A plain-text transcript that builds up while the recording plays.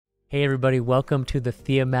Hey everybody, welcome to the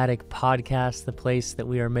Theomatic Podcast, the place that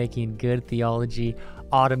we are making good theology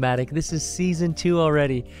automatic. This is season 2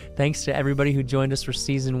 already. Thanks to everybody who joined us for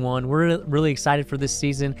season 1. We're really excited for this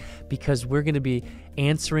season because we're going to be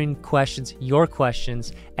answering questions, your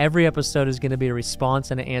questions. Every episode is going to be a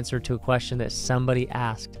response and an answer to a question that somebody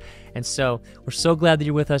asked. And so we're so glad that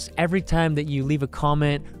you're with us. Every time that you leave a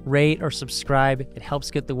comment, rate, or subscribe, it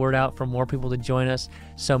helps get the word out for more people to join us.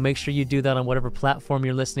 So make sure you do that on whatever platform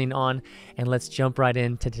you're listening on. And let's jump right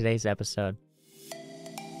into today's episode.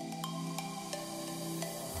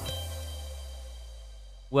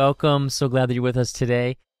 Welcome. So glad that you're with us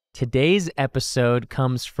today. Today's episode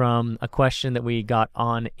comes from a question that we got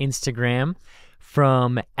on Instagram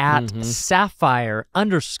from at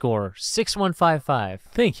Sapphire_6155.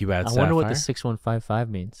 Thank you, at Sapphire. I wonder what the 6155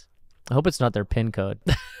 means. I hope it's not their PIN code.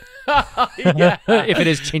 Yeah. If it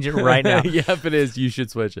is, change it right now. Yeah, if it is, you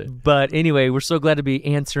should switch it. But anyway, we're so glad to be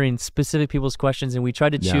answering specific people's questions, and we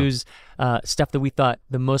tried to choose stuff that we thought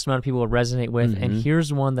the most amount of people would resonate with. And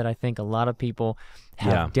here's one that I think a lot of people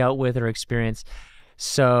have dealt with or experienced.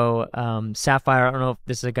 So Sapphire, I don't know if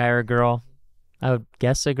this is a guy or a girl. I would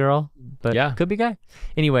guess a girl, but could be a guy.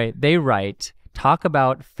 Anyway, they write, talk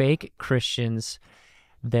about fake Christians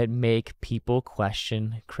that make people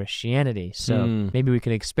question Christianity. So maybe we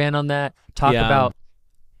can expand on that. Talk about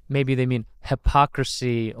maybe they mean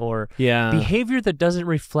hypocrisy or behavior that doesn't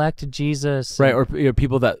reflect Jesus. Right, or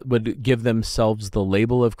people that would give themselves the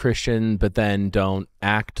label of Christian but then don't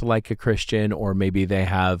act like a Christian, or maybe they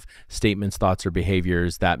have statements, thoughts, or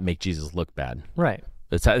behaviors that make Jesus look bad. Right.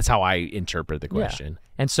 That's how I interpret the question. Yeah.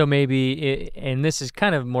 And so maybe, and this is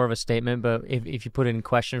kind of more of a statement, but if you put it in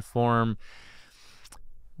question form,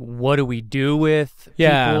 what do we do with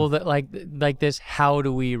people that like this? How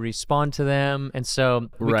do we respond to them? And so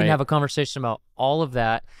we can have a conversation about all of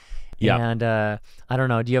that. Yeah. And I don't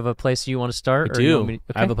know. Do you have a place you want to start? I do.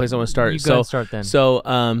 I have a place I want to start. You go ahead and start then. So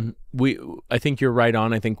I think you're right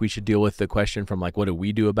on. I think we should deal with the question from like, what do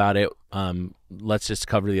we do about it? Let's just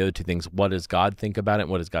cover the other two things. What does God think about it? And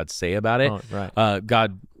what does God say about it? Oh, right.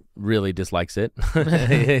 God really dislikes it.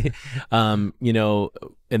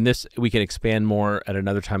 And this we can expand more at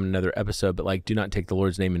another time in another episode, but like, do not take the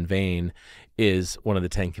Lord's name in vain is one of the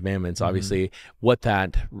 10 commandments. Obviously, what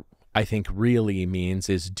that I think really means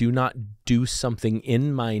is do not do something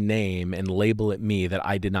in my name and label it me that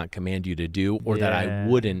I did not command you to do, or that I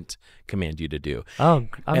wouldn't command you to do. Oh,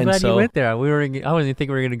 I'm glad you went there. I wasn't even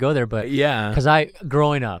thinking we were going to go there, but because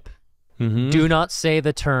growing up, do not say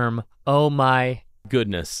the term, oh my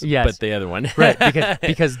goodness. Yes. But the other one. Right,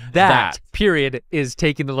 because that period is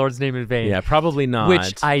taking the Lord's name in vain. Yeah, probably not.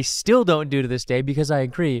 Which I still don't do to this day because I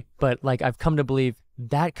agree, but like I've come to believe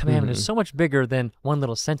that commandment is so much bigger than one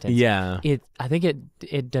little sentence. Yeah. I think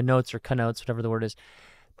it denotes or connotes, whatever the word is,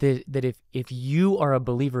 that if you are a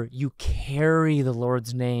believer, you carry the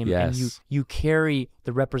Lord's name and you carry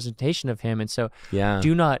the representation of him. And so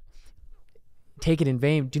do not take it in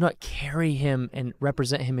vain. Do not carry him and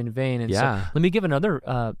represent him in vain. And so let me give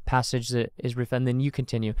another passage that is and then you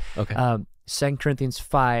continue. Okay. 2 Corinthians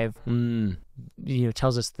 5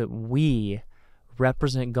 tells us that we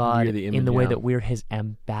represent God in the way that we're his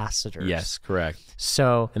ambassadors. Yes, correct.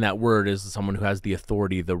 So, and that word is someone who has the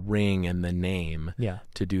authority, the ring, and the name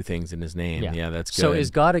to do things in his name. Yeah, that's good. So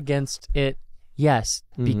is God against it? Yes,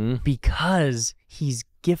 because he's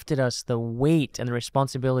gifted us the weight and the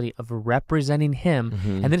responsibility of representing him.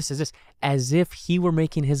 And then it says this, as if he were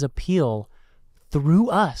making his appeal through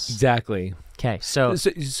us. Exactly. Okay, so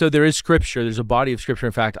there is scripture. There's a body of scripture.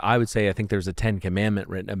 In fact, I think there's a 10 commandment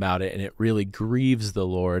written about it, and it really grieves the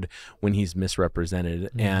Lord when he's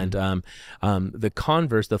misrepresented. And the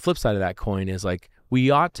converse, the flip side of that coin is like,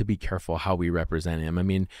 we ought to be careful how we represent him. I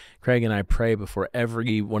mean, Craig and I pray before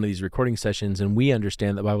every one of these recording sessions, and we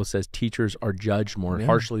understand the Bible says teachers are judged more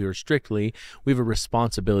harshly or strictly. We have a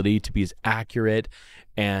responsibility to be as accurate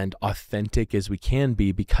and authentic as we can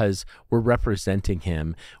be because we're representing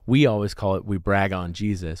him. We always call it, we brag on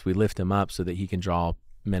Jesus. We lift him up so that he can draw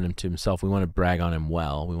men to himself. We want to brag on him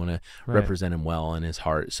well. We want to represent him well in his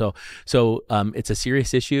heart. So it's a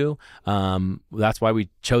serious issue. That's why we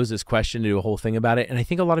chose this question to do a whole thing about it. And I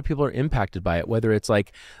think a lot of people are impacted by it, whether it's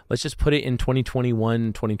like, let's just put it in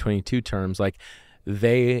 2021, 2022 terms, like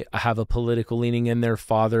they have a political leaning and their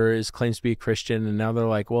father claims to be a Christian, and now they're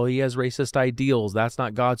like, well, he has racist ideals. That's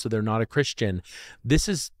not God, so they're not a Christian. This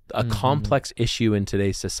is a complex issue in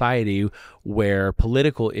today's society where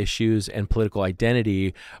political issues and political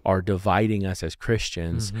identity are dividing us as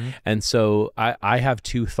Christians. And so I have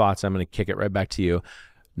two thoughts. I'm going to kick it right back to you.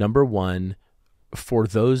 Number one, for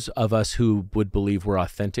those of us who would believe we're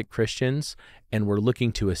authentic Christians and we're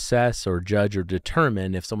looking to assess or judge or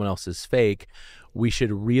determine if someone else is fake, we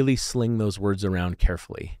should really sling those words around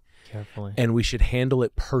carefully. And we should handle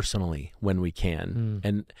it personally when we can.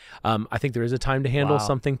 And I think there is a time to handle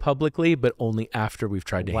something publicly, but only after we've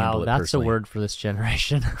tried to handle it personally. Wow, that's a word for this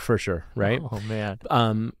generation. For sure, right? Oh,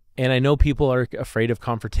 man. And I know people are afraid of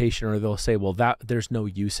confrontation, or they'll say, well, there's no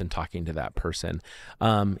use in talking to that person.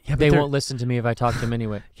 They won't listen to me if I talk to them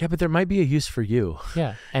anyway. Yeah, but there might be a use for you.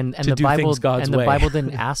 Yeah, and the Bible the Bible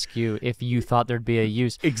didn't ask you if you thought there'd be a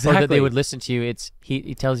use, or that they would listen to you.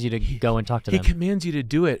 He tells you to go and talk to them. He commands you to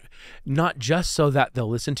do it, not just so that they'll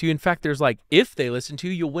listen to you. In fact, there's if they listen to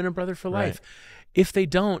you, you'll win a brother for life. If they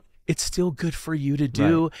don't, it's still good for you to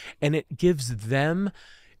do, and it gives them.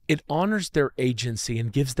 It honors their agency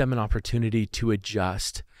and gives them an opportunity to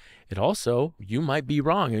adjust. It also, you might be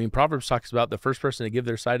wrong. I mean, Proverbs talks about the first person to give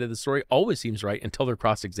their side of the story always seems right until they're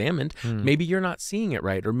cross-examined. Maybe you're not seeing it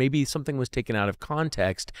right, or maybe something was taken out of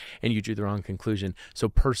context and you drew the wrong conclusion. So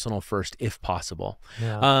personal first, if possible.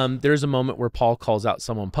 There's a moment where Paul calls out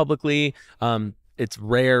someone publicly. It's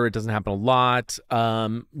rare. It doesn't happen a lot.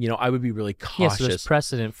 I would be really cautious. So there's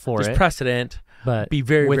precedent for it. There's precedent. But be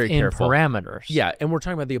very, very careful. Parameters. Yeah, and we're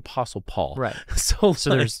talking about the Apostle Paul. Right. So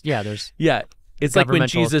there's it's like when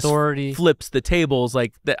Jesus authority. Flips the tables. I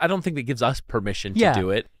don't think that gives us permission to do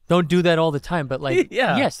it. Don't do that all the time. But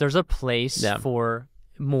yes, there's a place for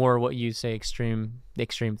more what you say extreme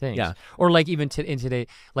things. Yeah. Or even in today,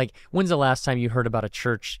 when's the last time you heard about a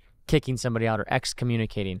church kicking somebody out or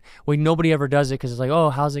excommunicating? Well, nobody ever does it because it's oh,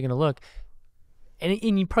 how's it going to look?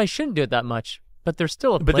 And you probably shouldn't do it that much. But there's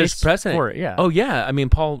still a place for it, yeah. Oh, yeah. I mean,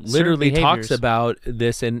 Paul literally talks about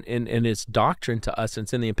this in his doctrine to us, and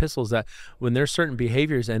it's in the epistles, that when there's certain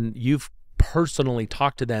behaviors and you've personally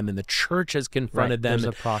talked to them and the church has confronted them, there's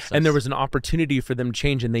a process. And there was an opportunity for them to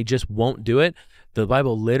change and they just won't do it, the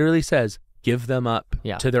Bible literally says, give them up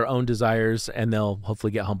to their own desires and they'll hopefully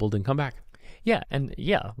get humbled and come back. Yeah, and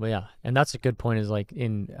and that's a good point, is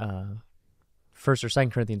in 1 or 2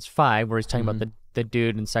 Corinthians 5, where he's talking about the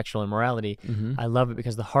dude and sexual immorality. I love it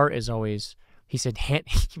because the heart is always, he said, he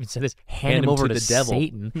even said this, hand him over to the devil.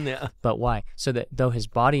 Satan. Yeah. But why? So that though his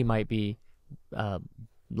body might be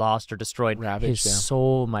lost or destroyed, ravaged, his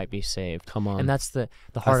soul might be saved. Come on. And that's the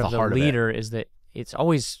heart of the leader, is that it's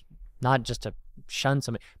always not just to shun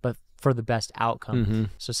somebody, but for the best outcome.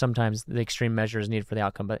 So sometimes the extreme measure is needed for the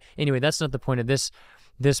outcome. But anyway, that's not the point of this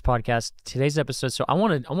podcast, today's episode. So I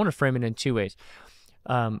want to frame it in two ways.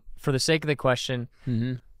 For the sake of the question,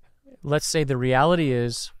 let's say the reality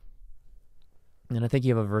is, and I think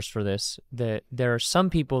you have a verse for this, that there are some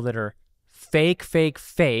people that are fake,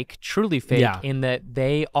 truly fake, in that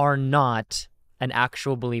they are not an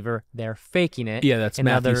actual believer. They're faking it. Yeah, that's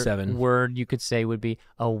Matthew 7. Another word you could say would be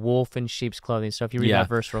a wolf in sheep's clothing. So if you read that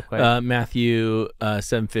verse real quick. Matthew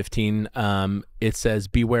 7:15, it says,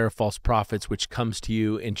 beware of false prophets, which comes to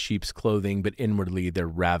you in sheep's clothing, but inwardly they're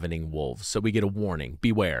ravening wolves. So we get a warning.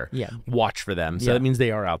 Beware. Yeah. Watch for them. So that means they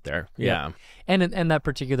are out there. Yeah. And that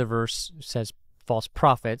particular verse says false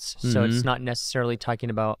prophets. So it's not necessarily talking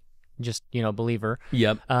about just believer.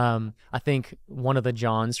 Yep. I think one of the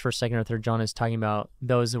Johns, 1st, 2nd, or 3rd John, is talking about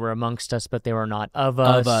those that were amongst us, but they were not of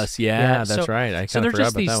us. Of us, yeah. That's right. I kind of forgot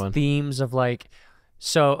about that one. So there's just these themes of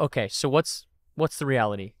so what's the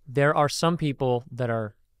reality? There are some people that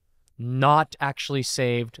are not actually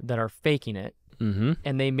saved, that are faking it,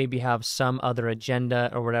 and they maybe have some other agenda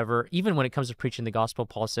or whatever. Even when it comes to preaching the gospel,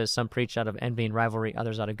 Paul says some preach out of envy and rivalry,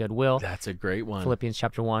 others out of goodwill. That's a great one. Philippians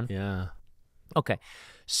chapter 1. Yeah. Okay.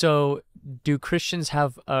 So do Christians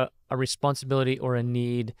have a responsibility or a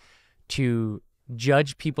need to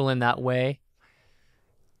judge people in that way?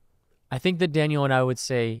 I think that Daniel and I would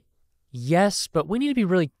say yes, but we need to be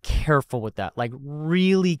really careful with that,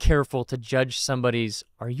 really careful to judge somebody's,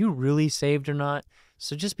 are you really saved or not?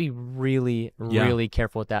 So just be really, really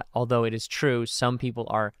careful with that. Although it is true, some people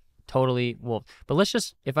are totally wolf. But let's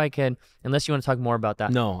just, if I can, unless you want to talk more about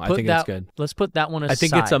that. No, I think that's good. Let's put that one aside. I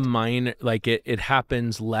think it's a minor, it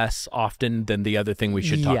happens less often than the other thing we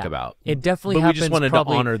should talk about. It definitely happens. But we just wanted to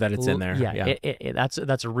honor that it's in there. Yeah.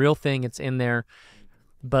 That's a real thing. It's in there.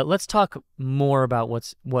 But let's talk more about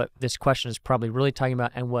what this question is probably really talking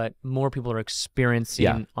about, and what more people are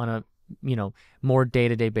experiencing on a more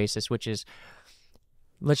day-to-day basis, which is,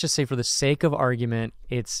 let's just say for the sake of argument,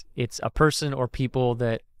 it's a person or people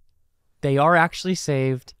that they are actually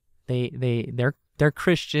saved. They're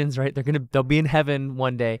Christians, right? They'll be in heaven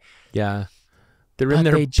one day. Yeah. They're in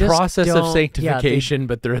their process of sanctification,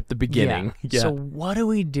 but they're at the beginning. Yeah. So what do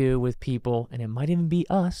we do with people, and it might even be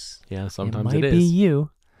us. Yeah, sometimes it is. It might be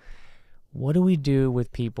you, what do we do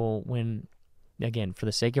with people when, again, for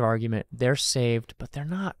the sake of argument, they're saved, but they're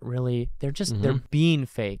not really, they're just, they're being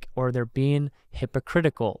fake, or they're being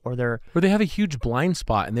hypocritical, or they have a huge blind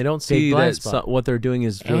spot and they don't see that what they're doing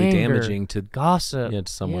is really damaging to gossip, to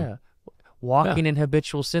someone. Yeah. Walking in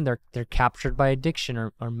habitual sin, they're captured by addiction,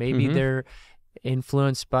 or maybe they're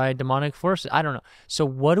influenced by demonic forces. I don't know. So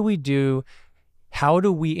what do we do? How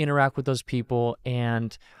do we interact with those people?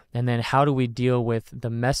 And then how do we deal with the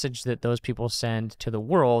message that those people send to the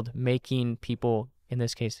world, making people, in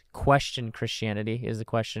this case, question Christianity is the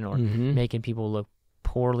question, or making people look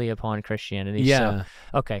poorly upon Christianity. Yeah.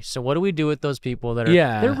 So, okay. So what do we do with those people that are,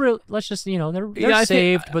 they're real, let's just, they're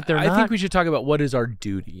saved, but they're not. I think we should talk about what is our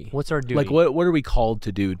duty. What's our duty? Like what are we called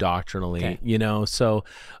to do doctrinally, So,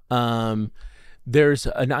 there's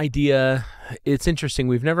an idea, it's interesting,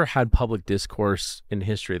 we've never had public discourse in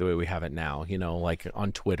history the way we have it now, like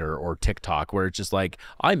on Twitter or TikTok, where it's just like,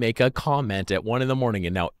 I make a comment at 1 a.m.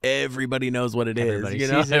 and now everybody knows what it is.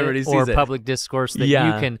 Everybody sees it. Or public discourse that you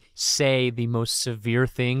can say the most severe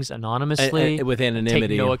things anonymously. And with anonymity.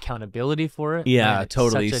 Take no accountability for it. Yeah, right?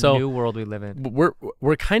 totally. It's such a new world we live in.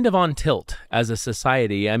 We're kind of on tilt as a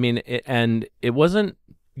society. I mean, and it wasn't,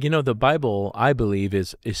 the Bible, I believe,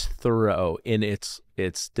 is thorough in its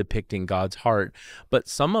depicting God's heart, but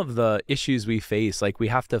some of the issues we face, like we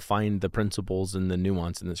have to find the principles and the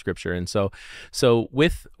nuance in the Scripture. And so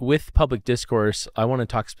with public discourse, I want to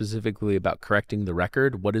talk specifically about correcting the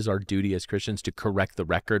record. What is our duty as Christians to correct the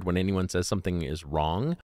record when anyone says something is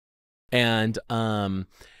wrong? And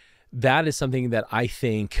that is something that I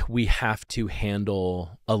think we have to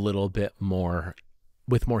handle a little bit more,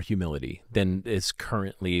 with more humility than is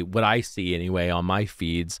currently what I see anyway on my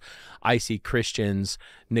feeds. I see Christians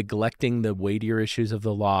neglecting the weightier issues of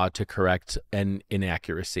the law to correct an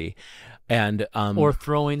inaccuracy, and or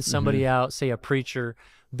throwing somebody out, say a preacher,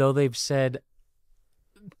 though they've said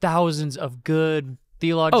thousands of good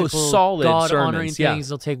theological, solid God-honoring sermons, things,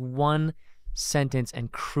 they'll take one sentence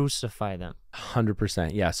and crucify them.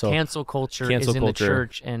 100%, yeah. So cancel culture is in the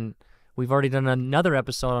church, and we've already done another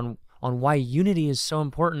episode on why unity is so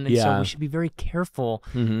important, and so we should be very careful.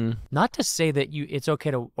 Not to say that it's okay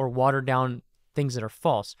to or water down things that are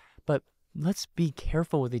false, but let's be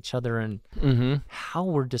careful with each other and how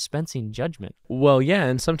we're dispensing judgment. Well, yeah,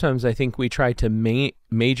 and sometimes I think we try to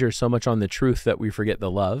major so much on the truth that we forget the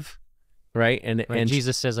love, right? And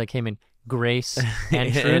Jesus says, "I came in grace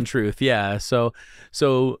and truth." And truth, yeah. So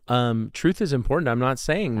truth is important. I'm not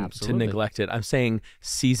saying to neglect it. I'm saying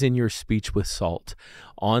season your speech with salt.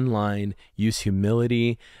 Online, use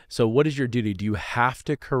humility. So what is your duty? Do you have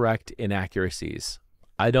to correct inaccuracies?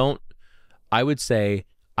 I don't. I would say,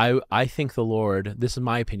 I think the Lord, this is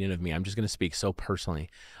my opinion of me, I'm just going to speak so personally.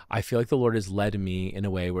 I feel like the Lord has led me in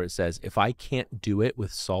a way where it says, if I can't do it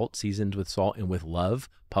with salt, seasoned with salt and with love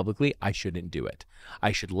publicly, I shouldn't do it.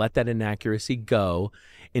 I should let that inaccuracy go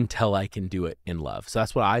until I can do it in love. So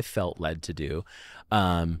that's what I felt led to do.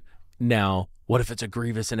 Now, what if it's a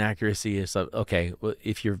grievous inaccuracy? It's like, okay, well,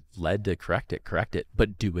 if you're led to correct it,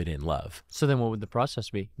 but do it in love. So then what would the process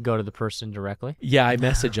be? Go to the person directly? Yeah, I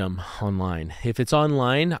message them online. If it's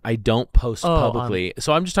online, I don't post publicly.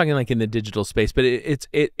 So I'm just talking like in the digital space, but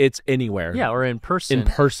it's anywhere. Yeah, or in person. In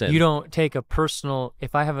person. You don't take a personal,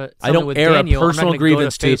 if I have I don't air Daniel, a personal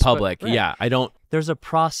grievance to the public. Right. Yeah, I don't. There's a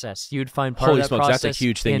process. You'd find part Holy of that smokes, process that's a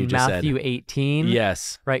huge thing in you just Matthew said. 18.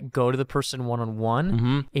 Yes. Right? Go to the person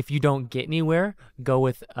one-on-one. If you don't get anywhere, go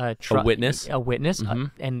with a witness. A witness.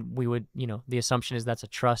 And we would, the assumption is that's a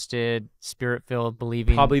trusted, spirit-filled,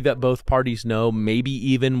 believing. Probably that both parties know, maybe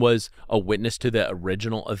even was a witness to the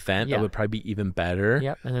original event. That would probably be even better.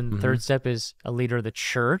 Yep. And then the third step is a leader of the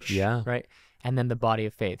church. Yeah. Right? And then the body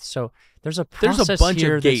of faith. So there's a process there's a bunch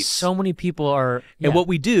here of gates. That so many people are. And what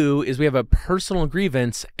we do is we have a personal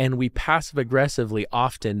grievance and we passive aggressively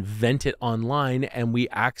often vent it online, and we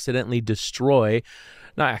accidentally destroy,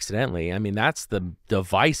 not accidentally, I mean, that's the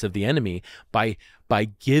device of the enemy, by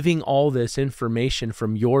giving all this information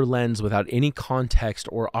from your lens without any context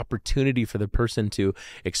or opportunity for the person to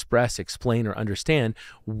express, explain, or understand.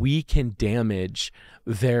 We can damage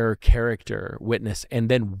their character, witness, and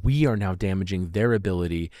then we are now damaging their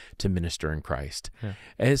ability to minister in Christ. Yeah.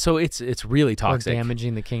 And so it's really toxic. Or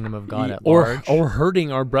damaging the kingdom of God at large. Or hurting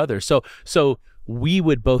our brother. So we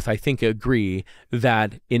would both, I think, agree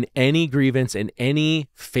that in any grievance, in any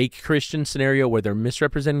fake Christian scenario where they're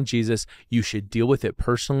misrepresenting Jesus, you should deal with it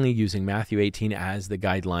personally using Matthew 18 as the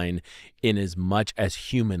guideline in as much as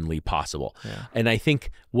humanly possible. Yeah. And I think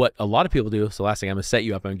what a lot of people do, so last thing, I'm going to set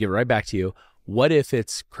you up, I'm going to give it right back to you. What if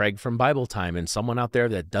it's Craig from Bibletime and someone out there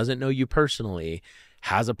that doesn't know you personally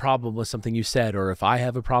has a problem with something you said, or if I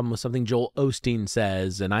have a problem with something Joel Osteen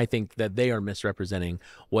says and I think that they are misrepresenting,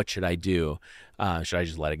 what should I do? Should I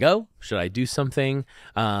just let it go? Should I do something?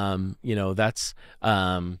 That's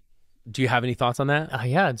do you have any thoughts on that?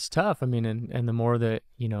 Yeah, it's tough. I mean, and the more that,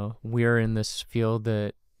 we're in this field,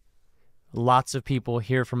 that lots of people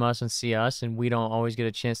hear from us and see us, and we don't always get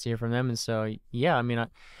a chance to hear from them. And so, yeah, I mean,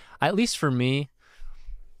 at least for me,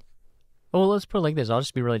 well, let's put it like this. I'll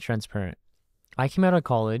just be really transparent. I came out of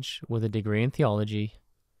college with a degree in theology,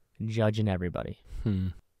 judging everybody.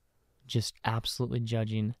 Just absolutely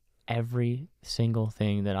judging every single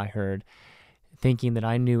thing that I heard, thinking that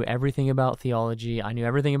I knew everything about theology. I knew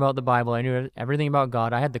everything about the Bible. I knew everything about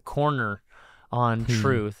God. I had the corner on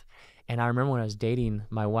truth. And I remember when I was dating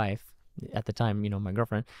my wife at the time, my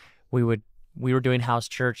girlfriend, we were doing house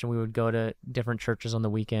church, and we would go to different churches on the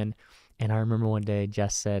weekend. And I remember one day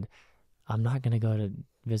Jess said, I'm not going to go to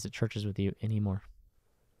visit churches with you anymore.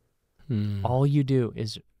 All you do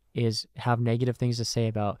is have negative things to say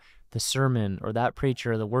about the sermon or that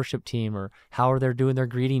preacher or the worship team or how they're doing their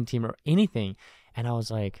greeting team or anything. And I was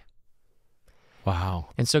like, wow.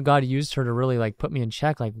 And so God used her to really put me in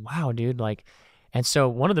check, wow, dude. And so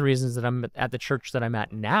one of the reasons that I'm at the church that I'm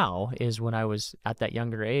at now is when I was at that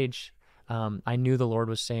younger age, I knew the Lord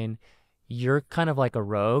was saying, you're kind of like a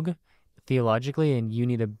rogue theologically, and you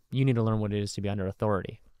need to learn what it is to be under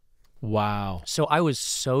authority. Wow. So I was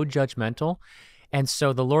so judgmental. And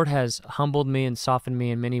so the Lord has humbled me and softened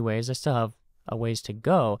me in many ways. I still have a ways to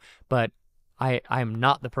go, but I'm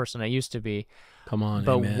not the person I used to be. Come on,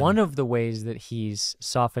 But amen. One of the ways that he's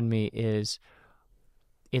softened me is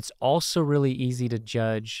it's also really easy to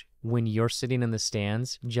judge when you're sitting in the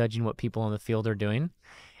stands, judging what people on the field are doing.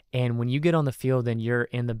 And when you get on the field and you're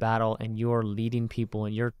in the battle and you're leading people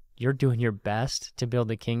and you're doing your best to build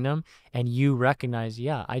the kingdom, and you recognize,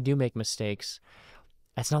 yeah, I do make mistakes.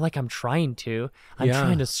 It's not like I'm trying to. I'm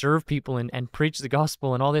trying to serve people and preach the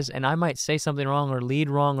gospel and all this, and I might say something wrong or lead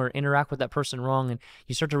wrong or interact with that person wrong, and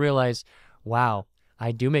you start to realize, wow,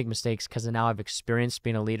 I do make mistakes because now I've experienced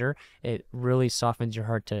being a leader. It really softens your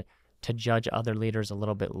heart to judge other leaders a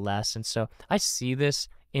little bit less. And so I see this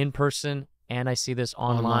in person and I see this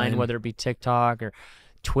online, whether it be TikTok or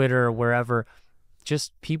Twitter or wherever,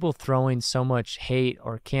 just people throwing so much hate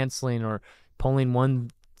or canceling or pulling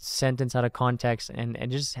one sentence out of context, and it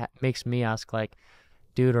just makes me ask,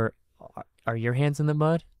 dude, are your hands in the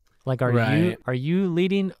mud? Are you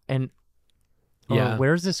leading, and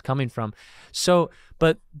where's this coming from? So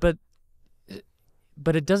but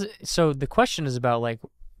it doesn't. So the question is about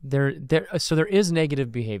there is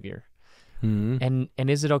negative behavior, and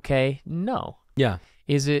is it okay? No. Yeah.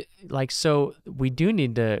 Is it so we do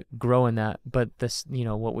need to grow in that, but this,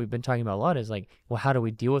 what we've been talking about a lot is well, how do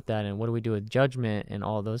we deal with that, and what do we do with judgment and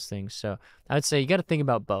all those things? So I would say you got to think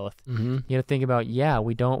about both. You got to think about,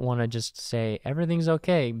 we don't want to just say everything's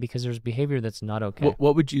okay because there's behavior that's not okay.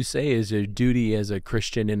 What would you say is your duty as a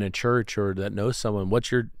Christian in a church or that knows someone?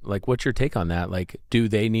 What's your take on that? Do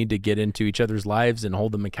they need to get into each other's lives and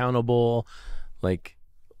hold them accountable?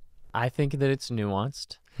 I think that it's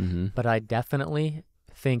nuanced, but I definitely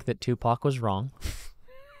think that Tupac was wrong.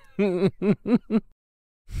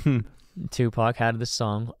 Tupac had the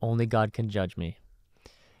song, Only God Can Judge Me.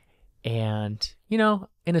 And, in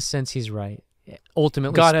a sense, he's right.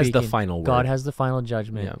 Ultimately God speaking, has the final word. God has the final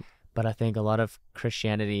judgment. Yeah. But I think a lot of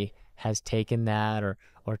Christianity has taken that or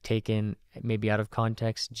taken, maybe out of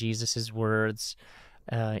context, Jesus's words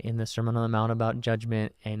in the Sermon on the Mount about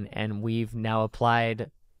judgment, and we've now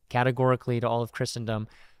applied categorically to all of Christendom.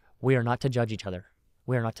 We are not to judge each other.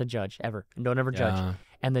 We are not to judge, ever. Don't ever judge.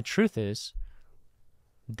 And the truth is,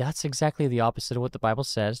 that's exactly the opposite of what the Bible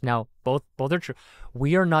says. Now, both are true.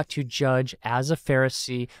 We are not to judge as a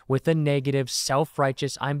Pharisee with a negative,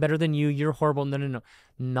 self-righteous, I'm better than you, you're horrible. No.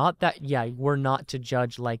 Not that, we're not to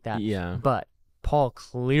judge like that. Yeah. But Paul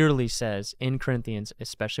clearly says in Corinthians,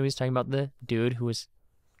 especially when he's talking about the dude who was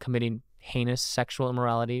committing heinous sexual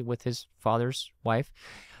immorality with his father's wife,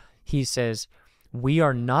 he says, we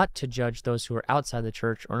are not to judge those who are outside the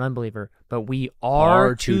church or an unbeliever, but we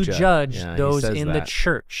are to judge those in the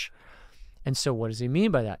church. And so what does he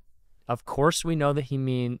mean by that? Of course, we know that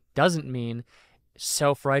he doesn't mean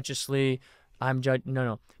self-righteously, I'm judged.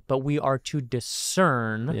 No. But we are to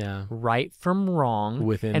discern right from wrong.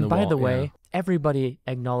 Within by the way, everybody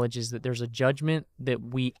acknowledges that there's a judgment that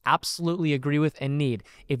we absolutely agree with and need.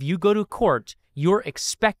 If you go to court, you're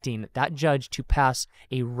expecting that judge to pass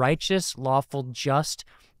a righteous, lawful, just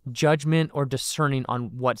judgment or discerning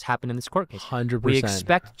on what's happened in this court case. 100%. We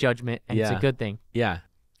expect judgment, and it's a good thing. Yeah.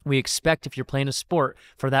 We expect, if you're playing a sport,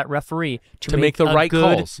 for that referee to make the right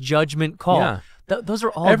good calls. judgment call. Yeah. those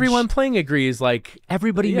are all everyone playing agrees. Like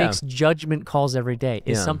everybody makes judgment calls every day.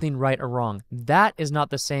 Is something right or wrong? That is not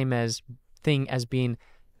the same as being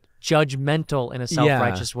judgmental in a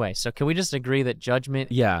self-righteous way. So can we just agree that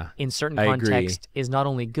judgment in certain context is not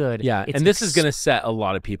only good, and this is going to set a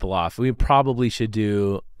lot of people off. We probably should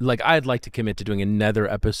do, like, I'd like to commit to doing another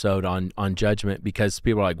episode on judgment, because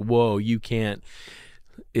people are like, whoa, you can't,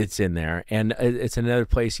 it's in there. And it's another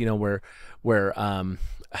place, where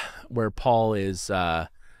Paul is,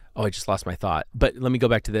 I just lost my thought. But let me go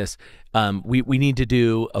back to this. We need to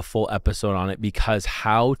do a full episode on it, because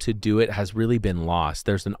how to do it has really been lost.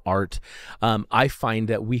 There's an art. I find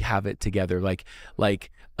that we have it together.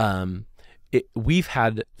 We've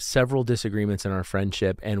had several disagreements in our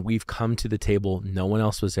friendship, and we've come to the table. No one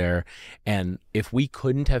else was there. And if we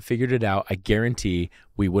couldn't have figured it out, I guarantee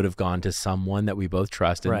we would have gone to someone that we both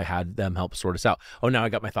trust and had them help sort us out. Oh, now I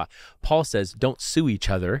got my thought. Paul says, don't sue each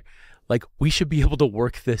other. Like, we should be able to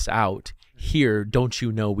work this out here. Don't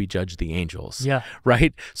you know we judge the angels? Yeah.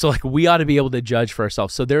 Right? So, like, we ought to be able to judge for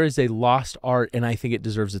ourselves. So there is a lost art, and I think it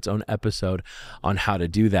deserves its own episode on how to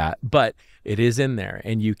do that. But it is in there,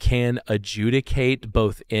 and you can adjudicate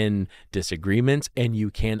both in disagreements, and you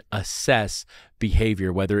can assess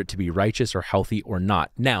behavior, whether it to be righteous or healthy or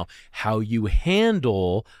not. Now, how you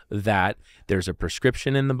handle that, there's a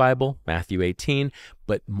prescription in the Bible, Matthew 18,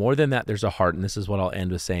 but more than that, there's a heart, and this is what I'll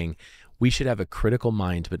end with saying. We should have a critical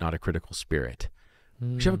mind, but not a critical spirit.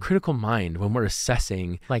 We should have a critical mind when we're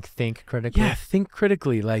assessing. Like, think critically. Yeah, think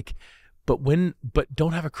critically. Like, but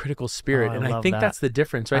don't have a critical spirit. And I think that's the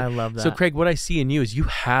difference, right? I love that. So, Craig, what I see in you is you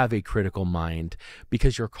have a critical mind,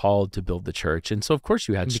 because you're called to build the church. And so, of course,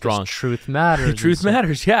 you had strong truth matters. Truth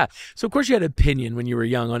matters, yeah. So, of course, you had opinion when you were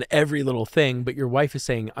young on every little thing, but your wife is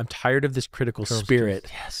saying, I'm tired of this critical spirit.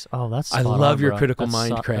 Yes. Oh, that's I spot love on, your bro. critical That's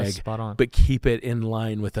mind, that's Craig, spot on. but keep it in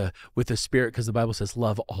line with a spirit, because the Bible says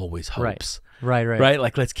love always hopes. Right.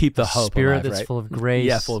 Like, let's keep the hope spirit alive, that's right? full of grace.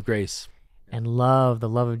 Yeah, full of grace. And love, the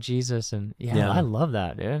love of Jesus. And I love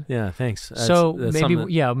that, dude. Yeah, thanks. So maybe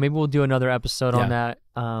we'll do another episode on that.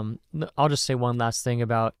 I'll just say one last thing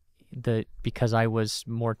about because I was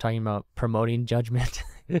more talking about promoting judgment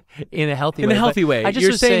in a healthy way. In a healthy way.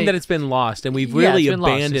 You're saying that it's been lost, and we've really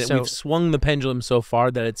abandoned it. So, we've swung the pendulum so far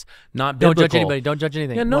that it's not biblical. Don't judge anybody. Don't judge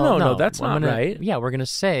anything. Yeah, no, that's not right. Yeah, we're going to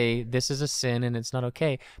say this is a sin and it's not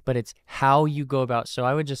okay, but it's how you go about. So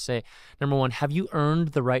I would just say, number one, have you earned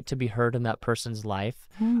the right to be heard in that person's life?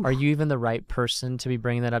 Are you even the right person to be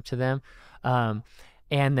bringing that up to them? And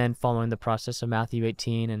then following the process of Matthew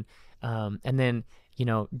 18, and then,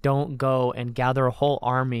 don't go and gather a whole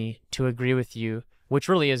army to agree with you, which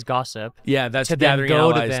really is gossip. Yeah, that's gathering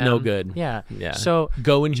allies, no good. Yeah. So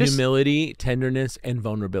go in humility, tenderness, and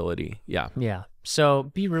vulnerability. Yeah. Yeah. So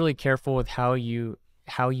be really careful with how you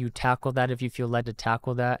tackle that, if you feel led to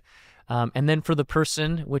tackle that. And then for the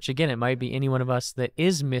person, which again, it might be any one of us that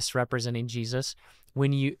is misrepresenting Jesus,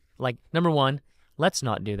 when you, number one, let's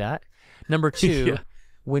not do that. Number two,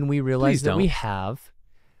 when we realize that we have,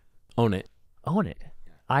 own it.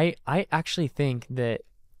 I actually think that,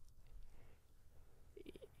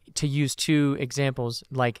 to use two examples,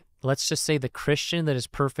 let's just say the Christian that is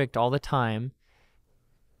perfect all the time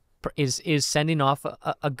is sending off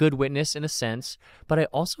a good witness in a sense, but I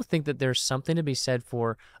also think that there's something to be said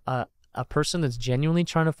for a person that's genuinely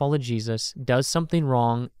trying to follow Jesus, does something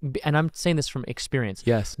wrong, and I'm saying this from experience,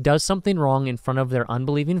 does something wrong in front of their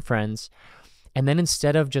unbelieving friends, and then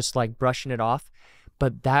instead of just brushing it off,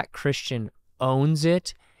 but that Christian owns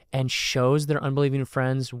it and shows their unbelieving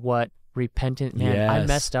friends what repentant, I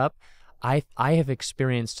messed up. I have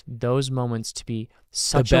experienced those moments to be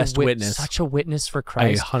such a witness for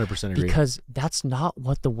Christ. I 100% agree. Because that's not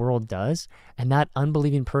what the world does. And that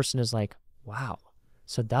unbelieving person is like, wow.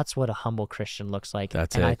 So that's what a humble Christian looks like. I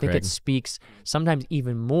think it speaks sometimes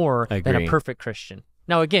even more than a perfect Christian.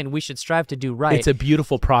 Now, again, we should strive to do right. It's a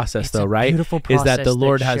beautiful process, right? Beautiful process is that the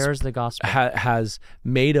Lord shares the gospel. has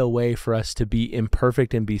made a way for us to be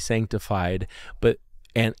imperfect and be sanctified, but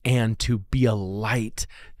and to be a light.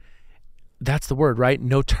 That's the word, right?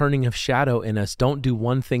 No turning of shadow in us. Don't do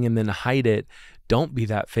one thing and then hide it. Don't be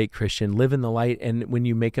that fake Christian. Live in the light, and when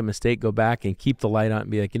you make a mistake, go back and keep the light on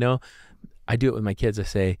and be like, I do it with my kids. I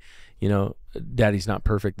say, Daddy's not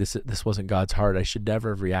perfect. This wasn't God's heart. I should never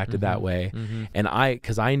have reacted that way. And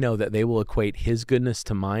because I know that they will equate his goodness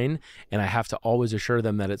to mine, and I have to always assure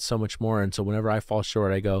them that it's so much more. And so whenever I fall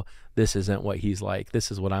short, I go, this isn't what he's like.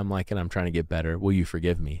 This is what I'm like, and I'm trying to get better. Will you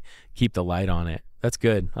forgive me? Keep the light on it. That's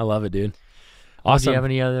good. I love it, dude. Awesome. Do you have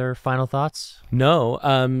any other final thoughts? No.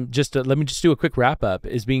 Let me just do a quick wrap up.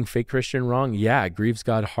 Is being fake Christian wrong? Yeah, it grieves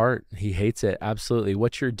God's heart. He hates it. Absolutely.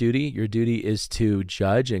 What's your duty? Your duty is to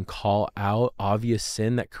judge and call out obvious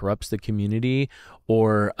sin that corrupts the community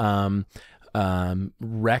or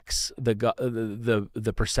wrecks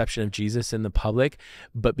the perception of Jesus in the public.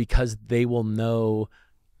 But because they will know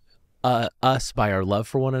us by our love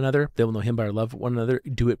for one another, they will know him by our love for one another,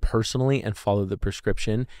 do it personally and follow the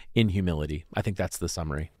prescription in humility. I think that's the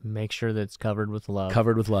summary. Make sure that it's covered with love.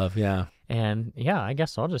 Covered with love, yeah. And yeah, I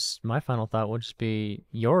guess my final thought would just be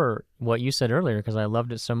what you said earlier, because I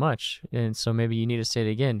loved it so much. And so maybe you need to say it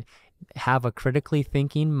again. Have a critically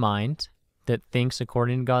thinking mind that thinks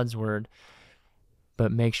according to God's word,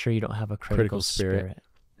 but make sure you don't have a critical spirit,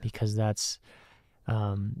 because that's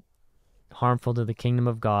harmful to the kingdom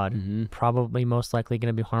of God, probably most likely going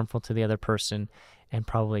to be harmful to the other person, and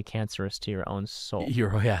probably cancerous to your own soul.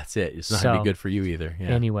 That's it. It's not going to be good for you either. Yeah.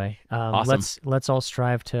 Anyway, awesome. let's all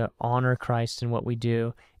strive to honor Christ in what we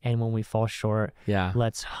do, and when we fall short,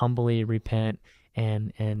 let's humbly repent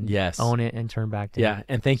and own it and turn back to him.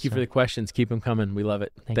 And thank you for the questions. Keep them coming. We love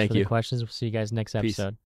it. Thank you for the questions. We'll see you guys next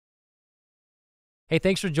episode. Peace. Hey,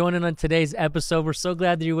 thanks for joining on today's episode. We're so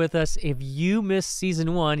glad that you're with us. If you missed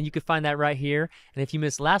season 1, you could find that right here. And if you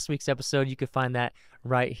missed last week's episode, you could find that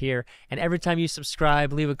right here. And every time you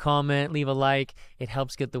subscribe, leave a comment, leave a like, it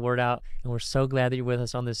helps get the word out. And we're so glad that you're with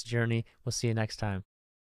us on this journey. We'll see you next time.